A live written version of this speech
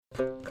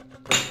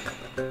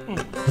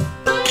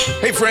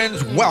Hey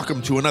friends,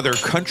 welcome to another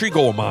Country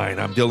Gold Mine.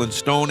 I'm Dylan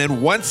Stone, and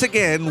once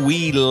again,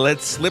 we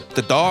let slip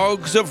the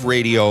dogs of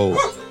radio.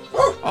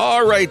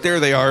 All right, there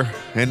they are,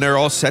 and they're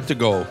all set to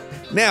go.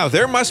 Now,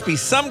 there must be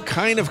some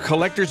kind of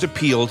collector's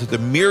appeal to the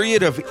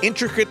myriad of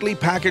intricately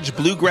packaged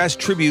bluegrass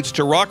tributes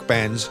to rock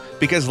bands,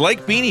 because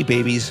like Beanie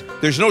Babies,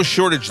 there's no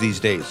shortage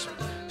these days.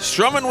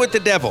 Strummin' with the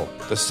Devil,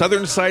 the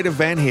southern side of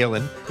Van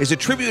Halen, is a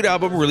tribute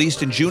album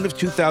released in June of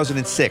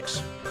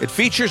 2006. It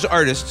features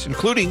artists,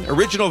 including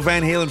original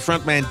Van Halen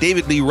frontman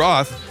David Lee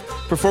Roth,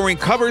 performing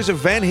covers of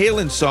Van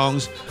Halen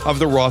songs of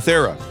the Roth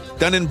era,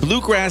 done in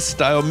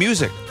bluegrass-style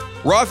music.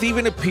 Roth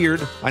even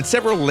appeared on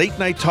several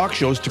late-night talk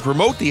shows to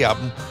promote the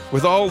album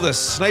with all the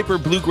sniper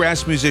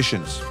bluegrass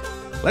musicians.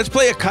 Let's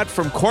play a cut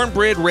from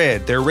Cornbread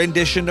Red, their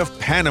rendition of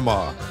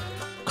Panama,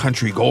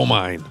 Country Gold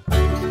Mine.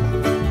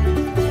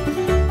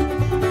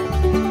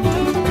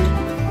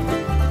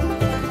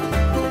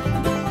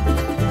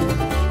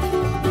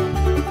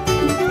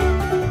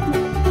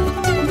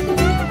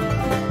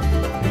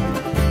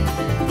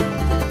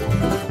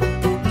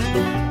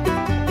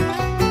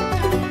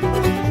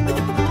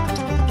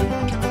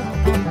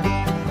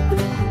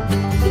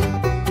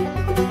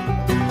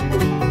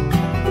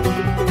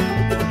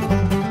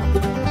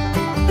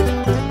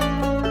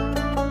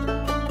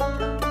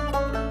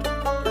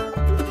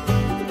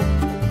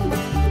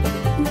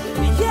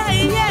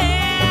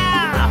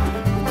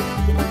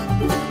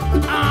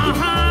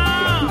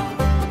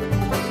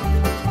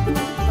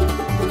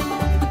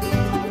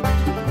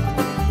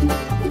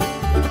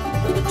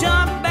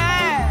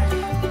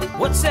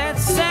 What's that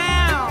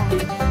sound?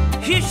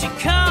 Here she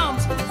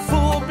comes,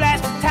 full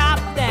blast top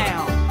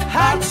down.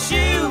 Hot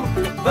shoe,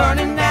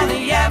 burning down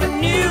the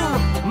avenue.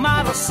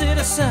 Model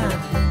citizen,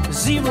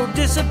 zero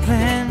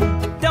discipline.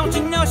 Don't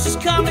you know she's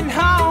coming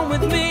home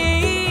with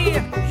me?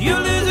 You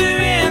lose her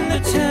in the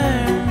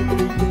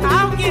turn.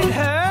 I'll get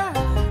her.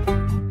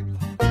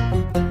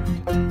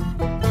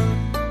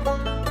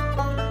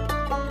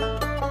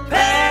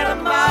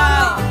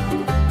 Panama,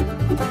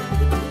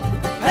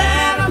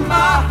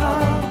 Panama.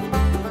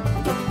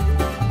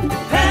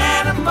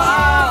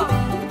 Panama,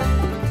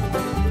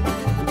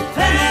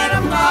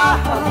 Panama.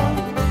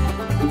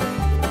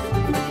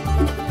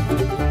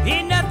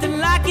 Ain't nothing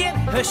like it,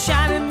 her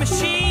shining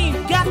machine.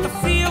 Got the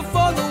feel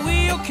for the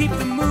wheel, keep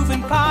the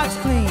moving parts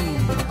clean.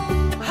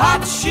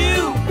 Hot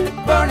shoe,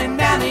 burning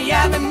down the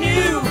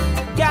avenue.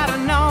 Got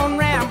an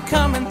on-ramp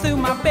coming through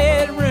my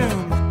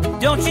bedroom.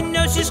 Don't you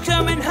know she's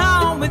coming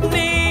home with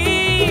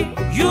me?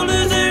 You'll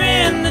lose her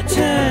in the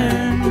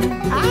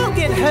turn. I'll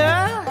get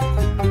her.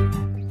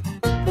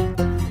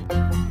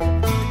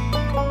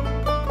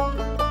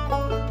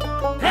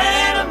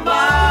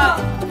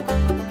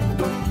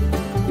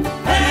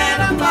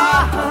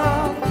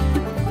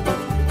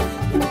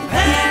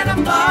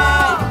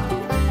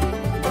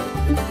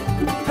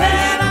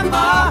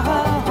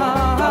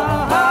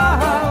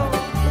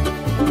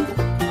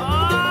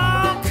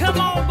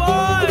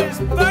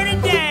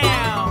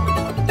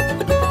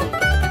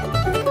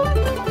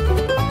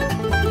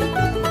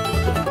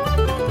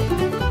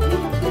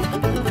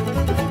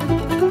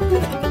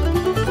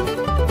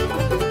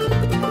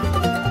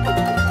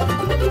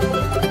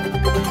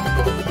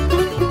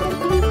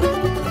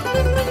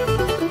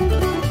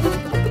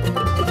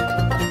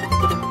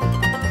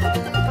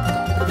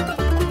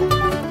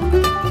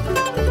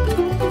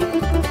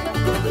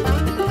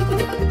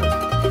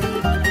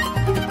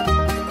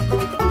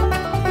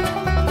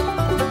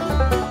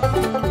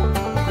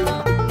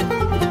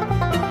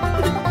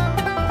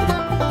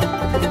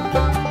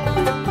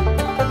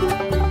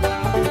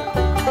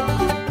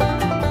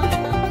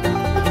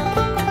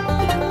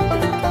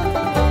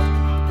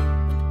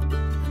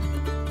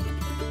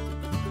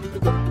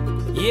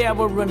 Yeah,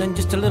 we're running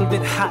just a little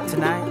bit hot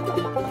tonight.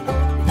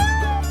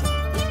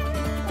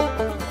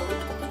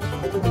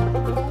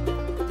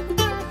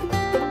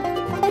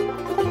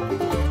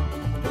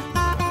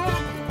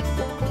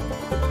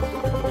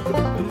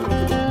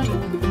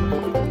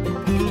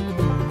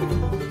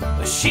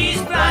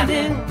 She's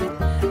blinding,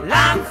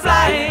 line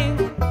flying,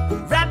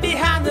 right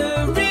behind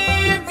the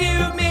rear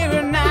view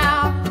mirror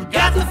now.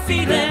 Got the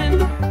feeling,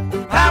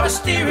 power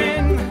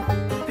steering,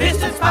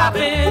 pistons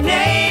popping,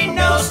 ain't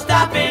no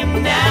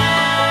stopping now.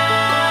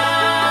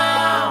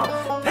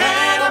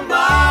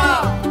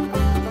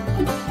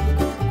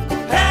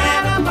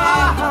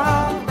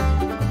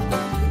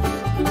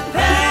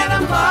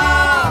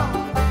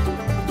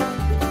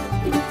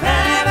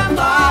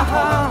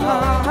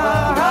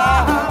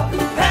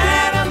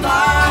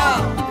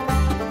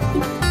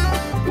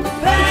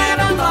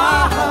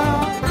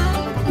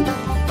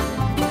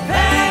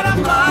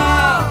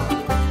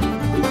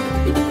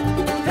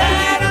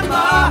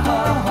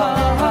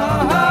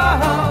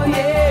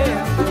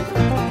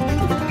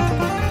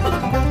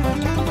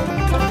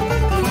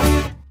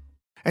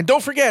 And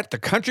don't forget, the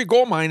Country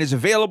Gold Mine is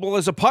available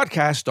as a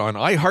podcast on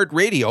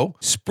iHeartRadio,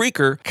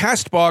 Spreaker,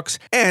 CastBox,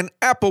 and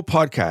Apple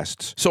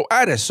Podcasts. So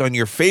add us on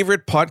your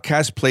favorite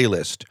podcast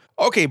playlist.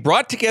 Okay,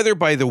 brought together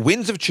by the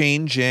Winds of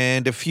Change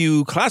and a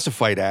few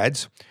classified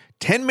ads,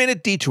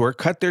 10-Minute Detour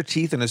cut their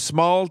teeth in a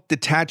small,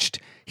 detached,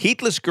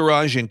 heatless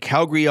garage in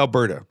Calgary,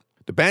 Alberta.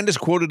 The band is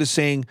quoted as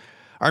saying,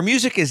 "Our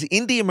music is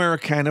indie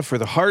Americana for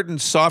the hard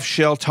and soft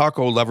shell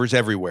taco lovers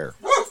everywhere."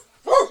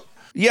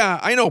 Yeah,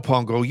 I know,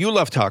 Pongo. You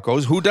love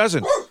tacos. Who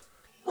doesn't?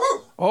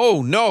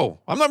 Oh, no.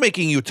 I'm not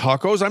making you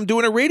tacos. I'm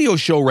doing a radio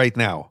show right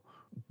now.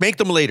 Make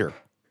them later.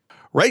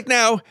 Right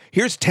now,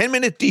 here's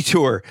 10-Minute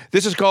Detour.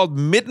 This is called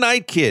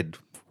Midnight Kid,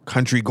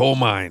 Country Gold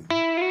Mine.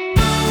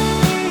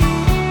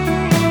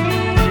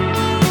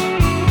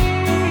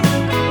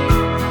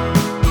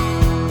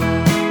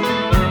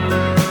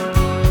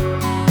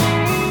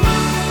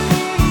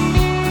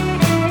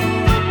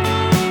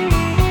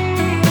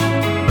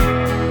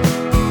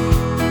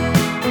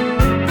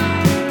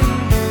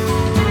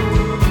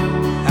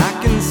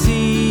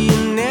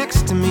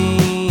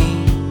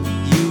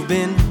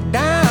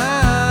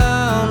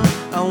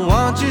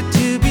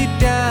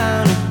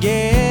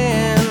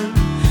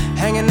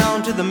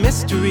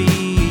 Mystery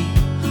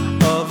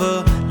of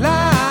a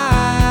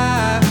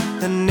life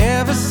that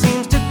never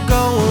seems to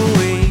go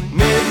away.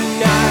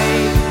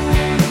 Midnight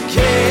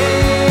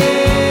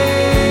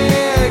kid,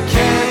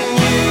 can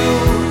you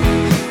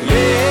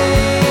live?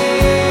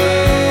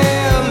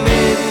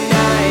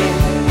 Midnight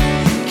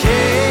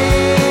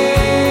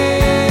kid,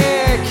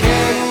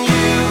 can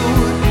you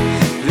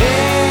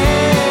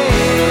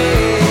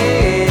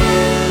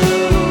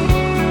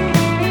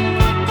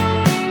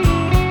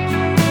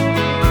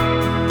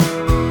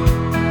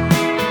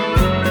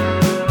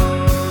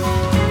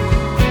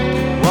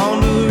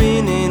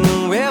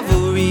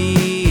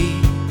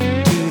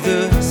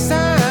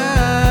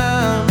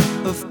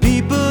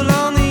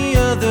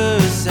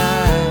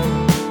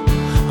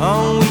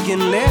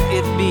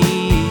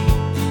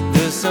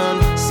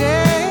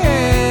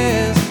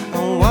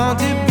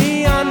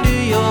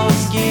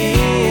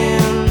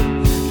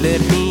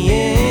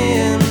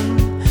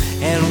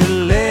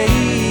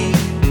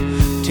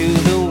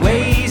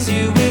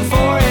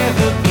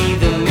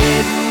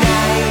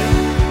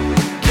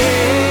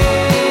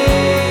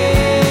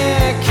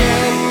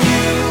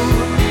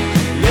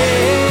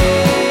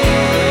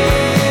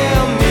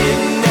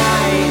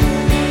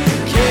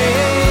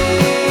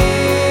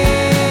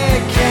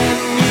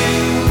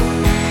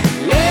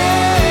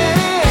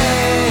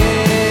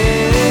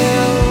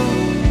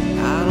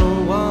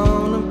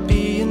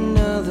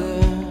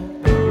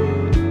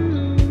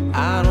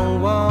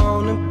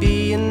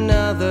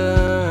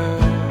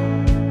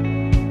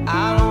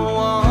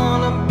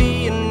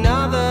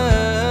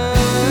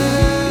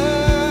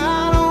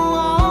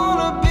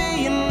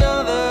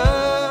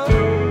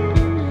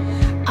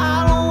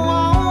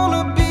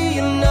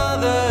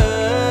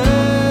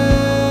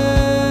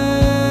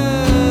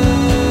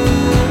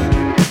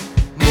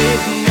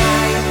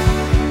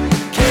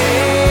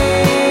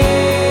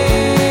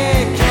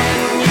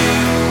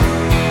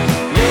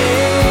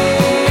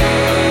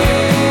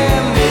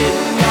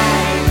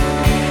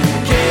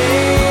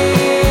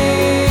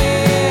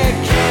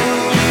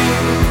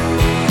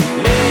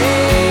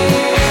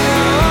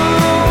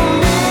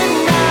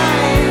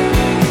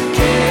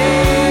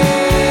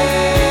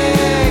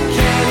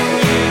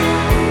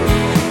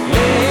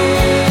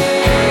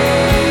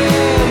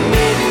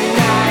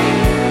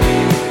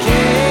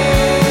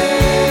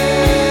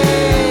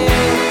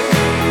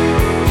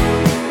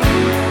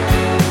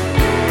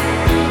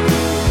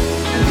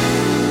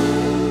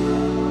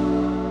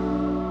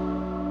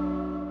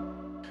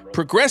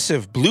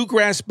Progressive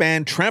bluegrass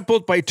band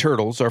Trampled by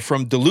Turtles are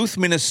from Duluth,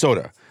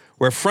 Minnesota,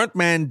 where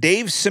frontman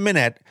Dave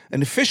Simonette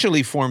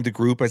officially formed the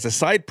group as a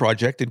side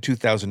project in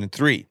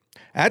 2003.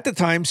 At the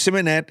time,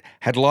 Simonette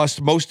had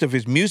lost most of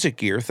his music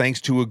gear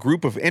thanks to a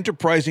group of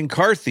enterprising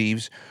car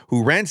thieves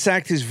who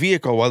ransacked his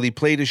vehicle while he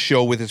played a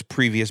show with his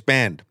previous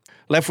band.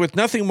 Left with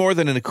nothing more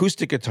than an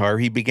acoustic guitar,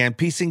 he began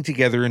piecing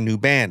together a new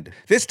band,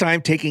 this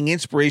time taking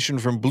inspiration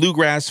from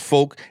bluegrass,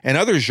 folk, and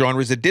other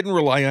genres that didn't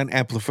rely on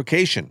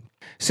amplification.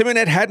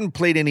 Simonette hadn't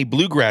played any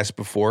bluegrass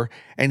before,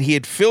 and he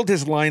had filled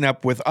his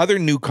lineup with other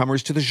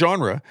newcomers to the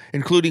genre,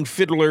 including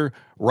fiddler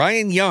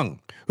Ryan Young,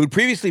 who'd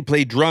previously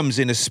played drums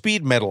in a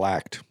speed metal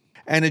act,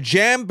 and a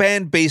jam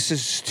band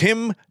bassist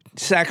Tim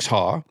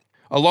Saxhaw,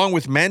 along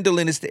with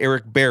mandolinist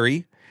Eric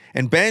Berry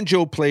and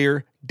banjo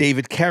player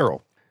David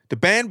Carroll. The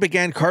band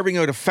began carving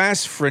out a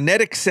fast,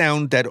 frenetic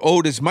sound that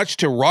owed as much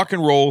to rock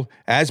and roll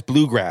as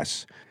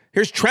bluegrass.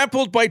 Here's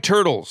Trampled by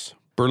Turtles,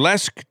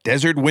 Burlesque,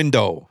 Desert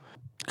Window,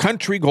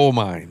 Country Gold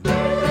Mine.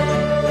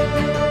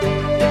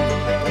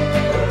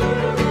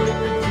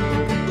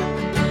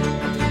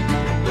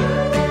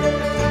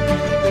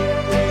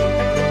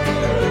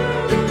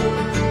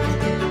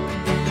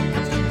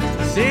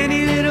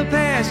 Sandy little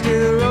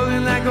pasture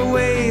rolling like a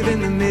wave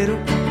in the middle.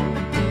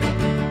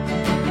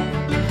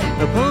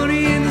 A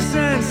pony in the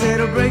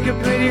sunset will break a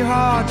pretty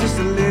heart just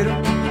a little.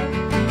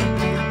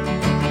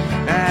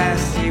 I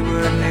see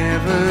we're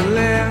never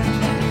left,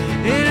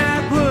 and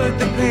I put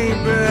the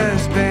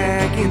paintbrush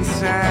back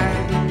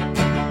inside.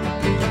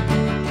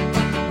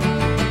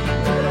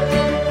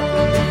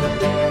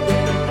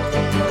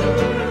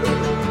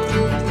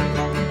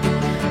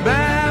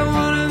 Buy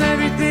one of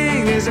everything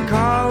there's a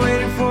car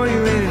waiting for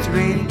you and it's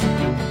raining.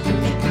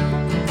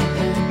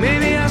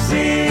 Maybe I'll see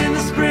you in the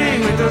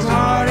spring with those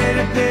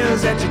hard-headed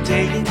pills that you're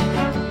taking.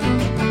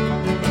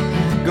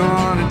 Go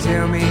on and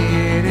tell me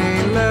it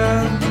ain't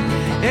love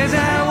as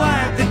I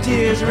wipe the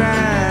tears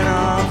right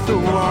off the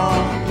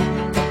wall.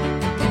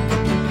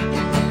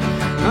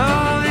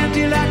 Oh,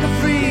 empty like a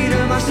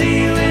freedom, I'll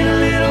see you in a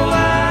little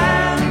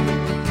while.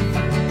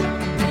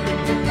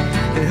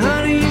 And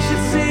honey, you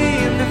should see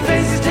him, the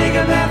faces take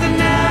up half the night.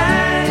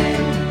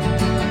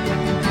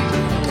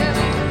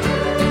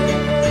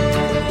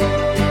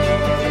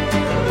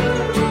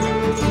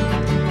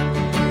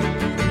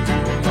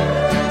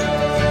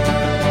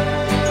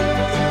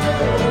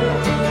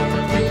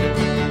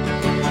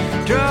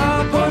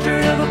 Draw a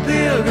portrait of a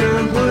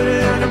pilgrim, put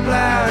it on a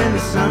plow in the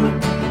summer.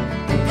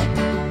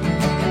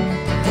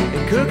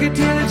 Cook it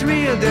till it's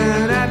real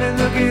done. I've been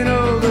looking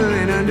over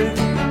and under.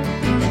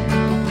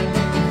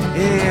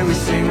 Yeah, we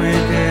sing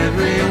with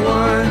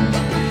everyone,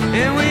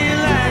 and we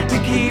like to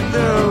keep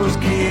those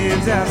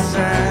kids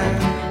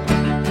outside.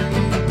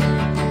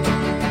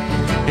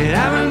 And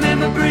I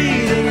remember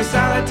breathing a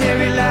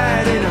solitary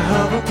light in a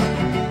hovel,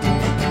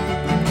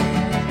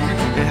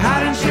 and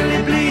hot and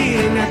surely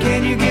bleeding. Now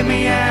can you get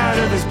me out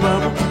of this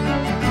bubble?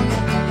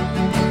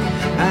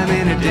 I'm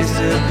in a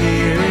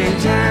disappearing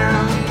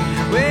town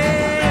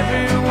where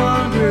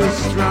everyone grew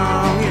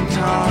strong and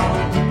tall.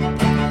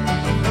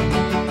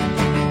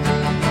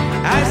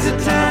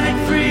 Isotonic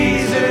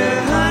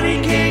freezer,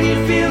 honey, can you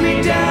feel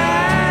me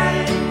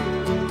die?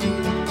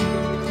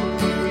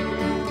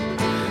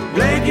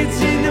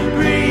 Blankets in the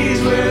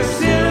breeze, we're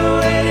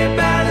silhouetted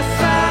by the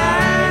fire.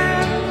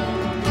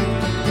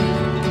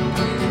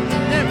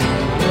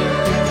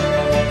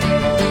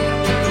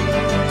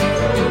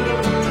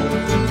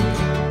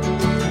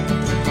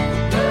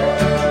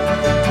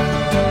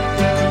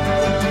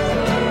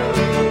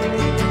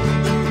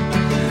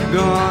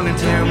 Go on and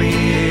tell me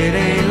it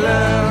ain't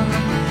love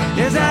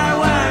as I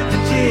wipe the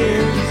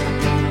tears,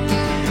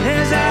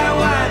 as I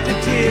wipe the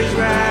tears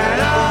right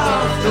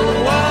off the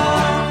wall.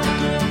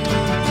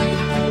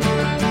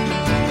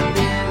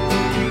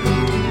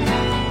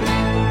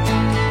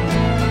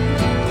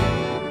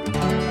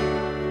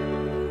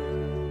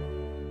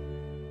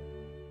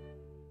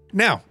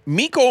 Now,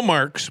 Miko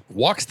Marks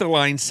walks the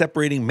line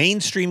separating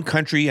mainstream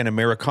country and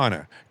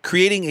Americana,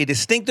 creating a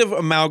distinctive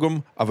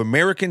amalgam of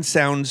American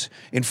sounds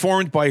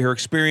informed by her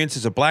experience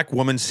as a black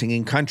woman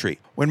singing country.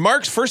 When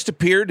Marks first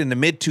appeared in the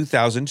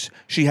mid-2000s,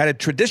 she had a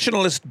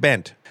traditionalist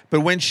bent,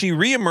 but when she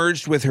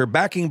re-emerged with her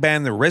backing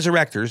band, the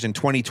Resurrectors, in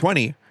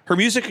 2020, her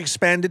music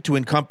expanded to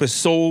encompass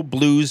soul,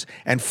 blues,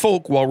 and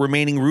folk while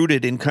remaining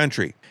rooted in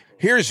country.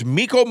 Here's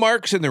Miko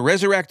Marks and the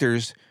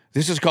Resurrectors.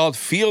 This is called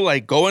Feel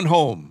Like Going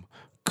Home.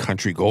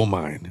 Country Gold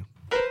Mine.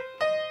 Hear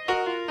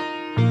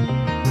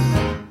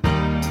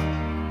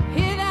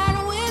that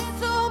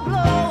whistle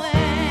blowing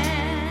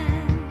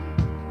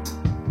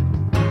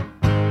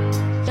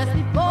just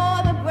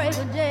before the break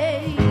of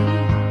day.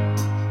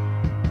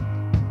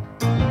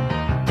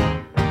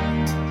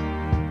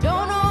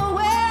 Don't know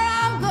where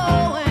I'm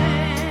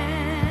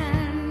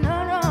going,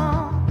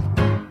 no.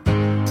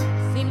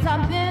 Seems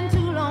I've been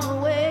too long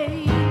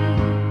away.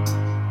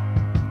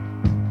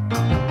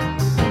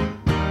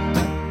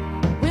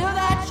 Will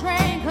that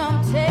train come?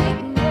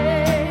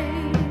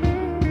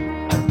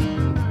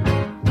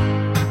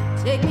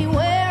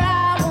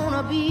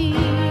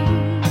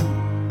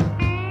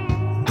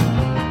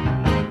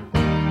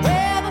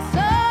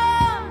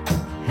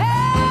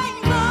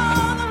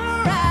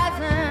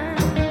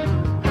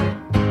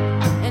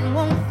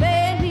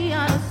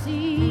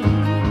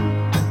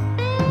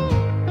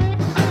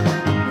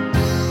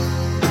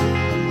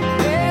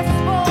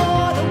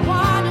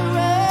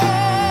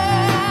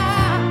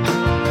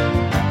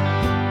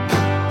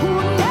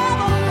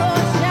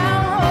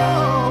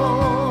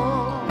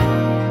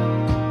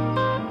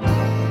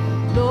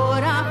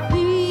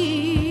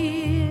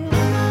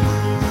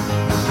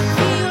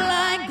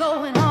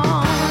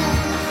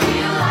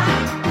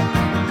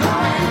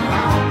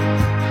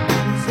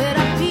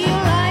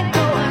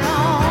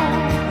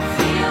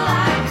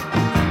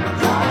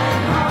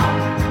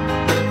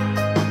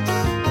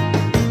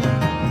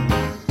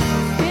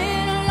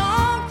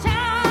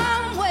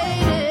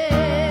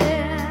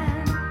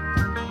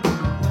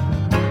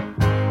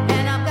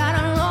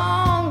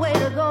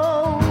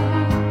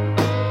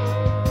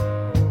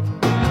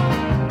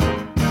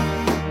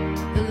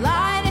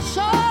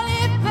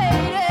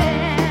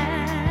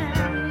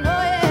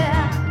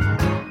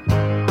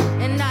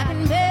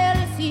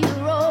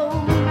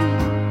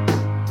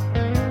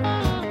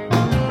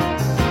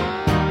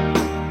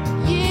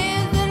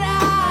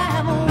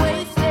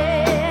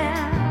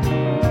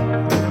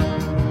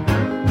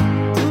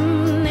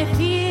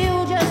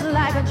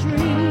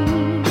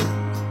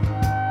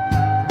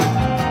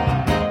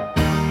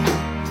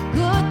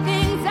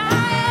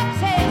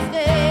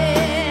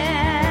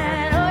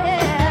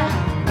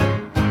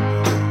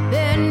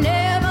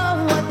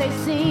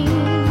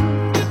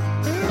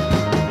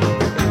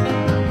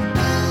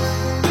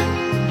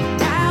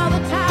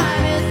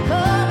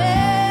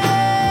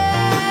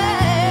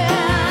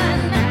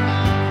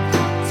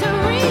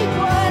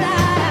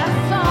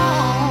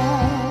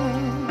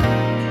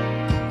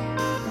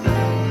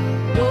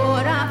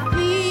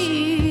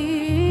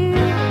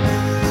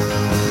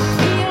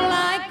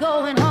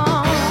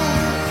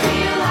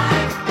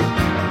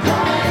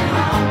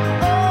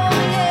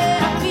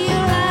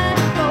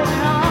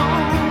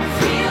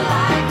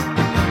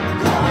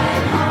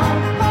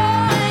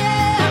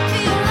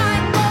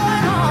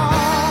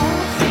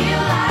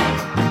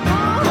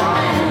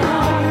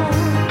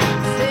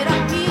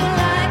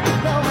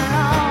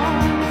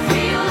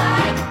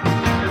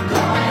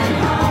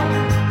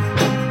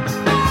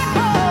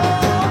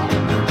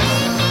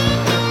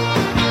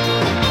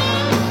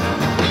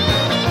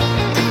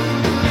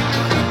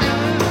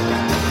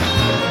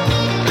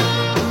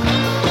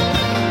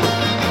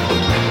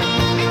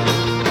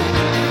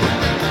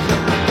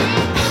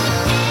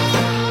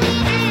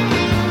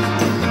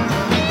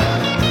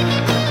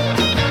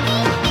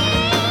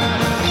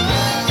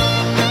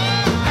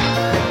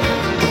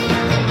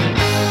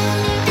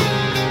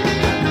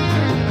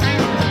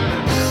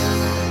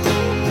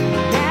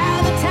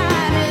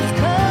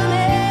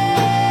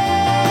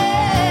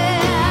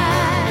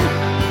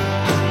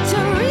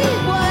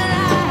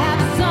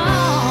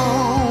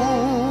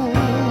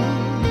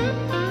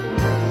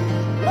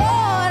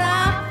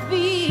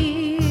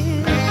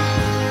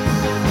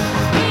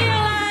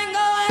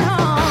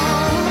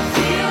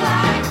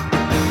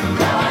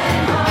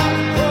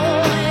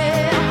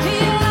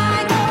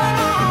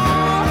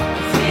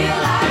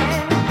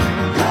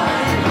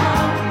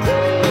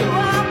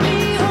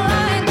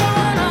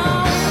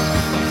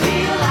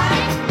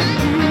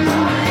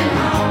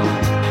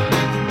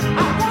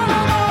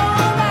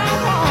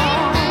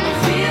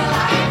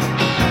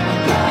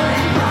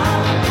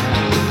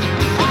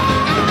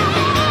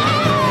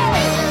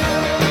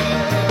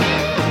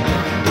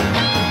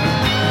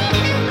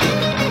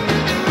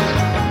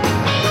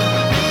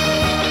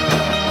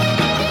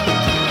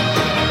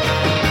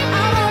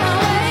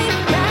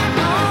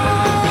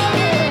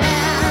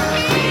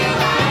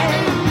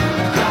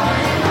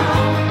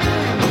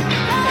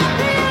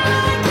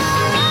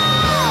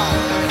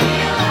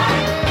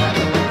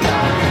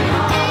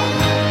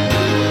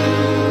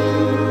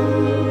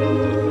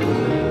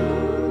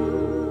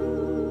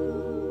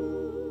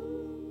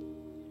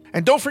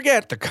 And don't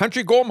forget, The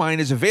Country Gold Mine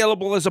is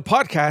available as a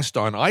podcast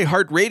on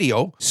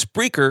iHeartRadio,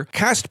 Spreaker,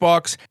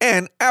 CastBox,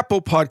 and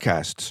Apple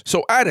Podcasts.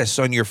 So add us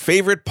on your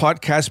favorite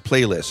podcast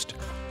playlist.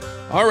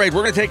 All right,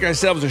 we're going to take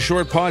ourselves a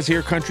short pause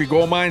here, Country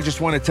Gold Mine.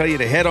 Just want to tell you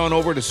to head on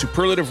over to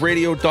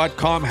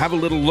superlativeradio.com, have a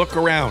little look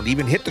around,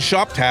 even hit the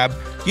shop tab.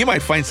 You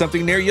might find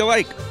something there you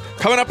like.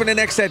 Coming up in the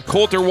next set,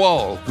 Coulter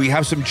Wall. We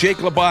have some Jake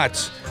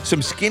Labatts,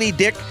 some Skinny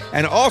Dick,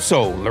 and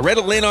also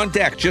Loretta Lynn on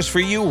deck just for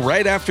you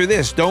right after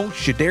this.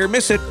 Don't you dare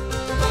miss it.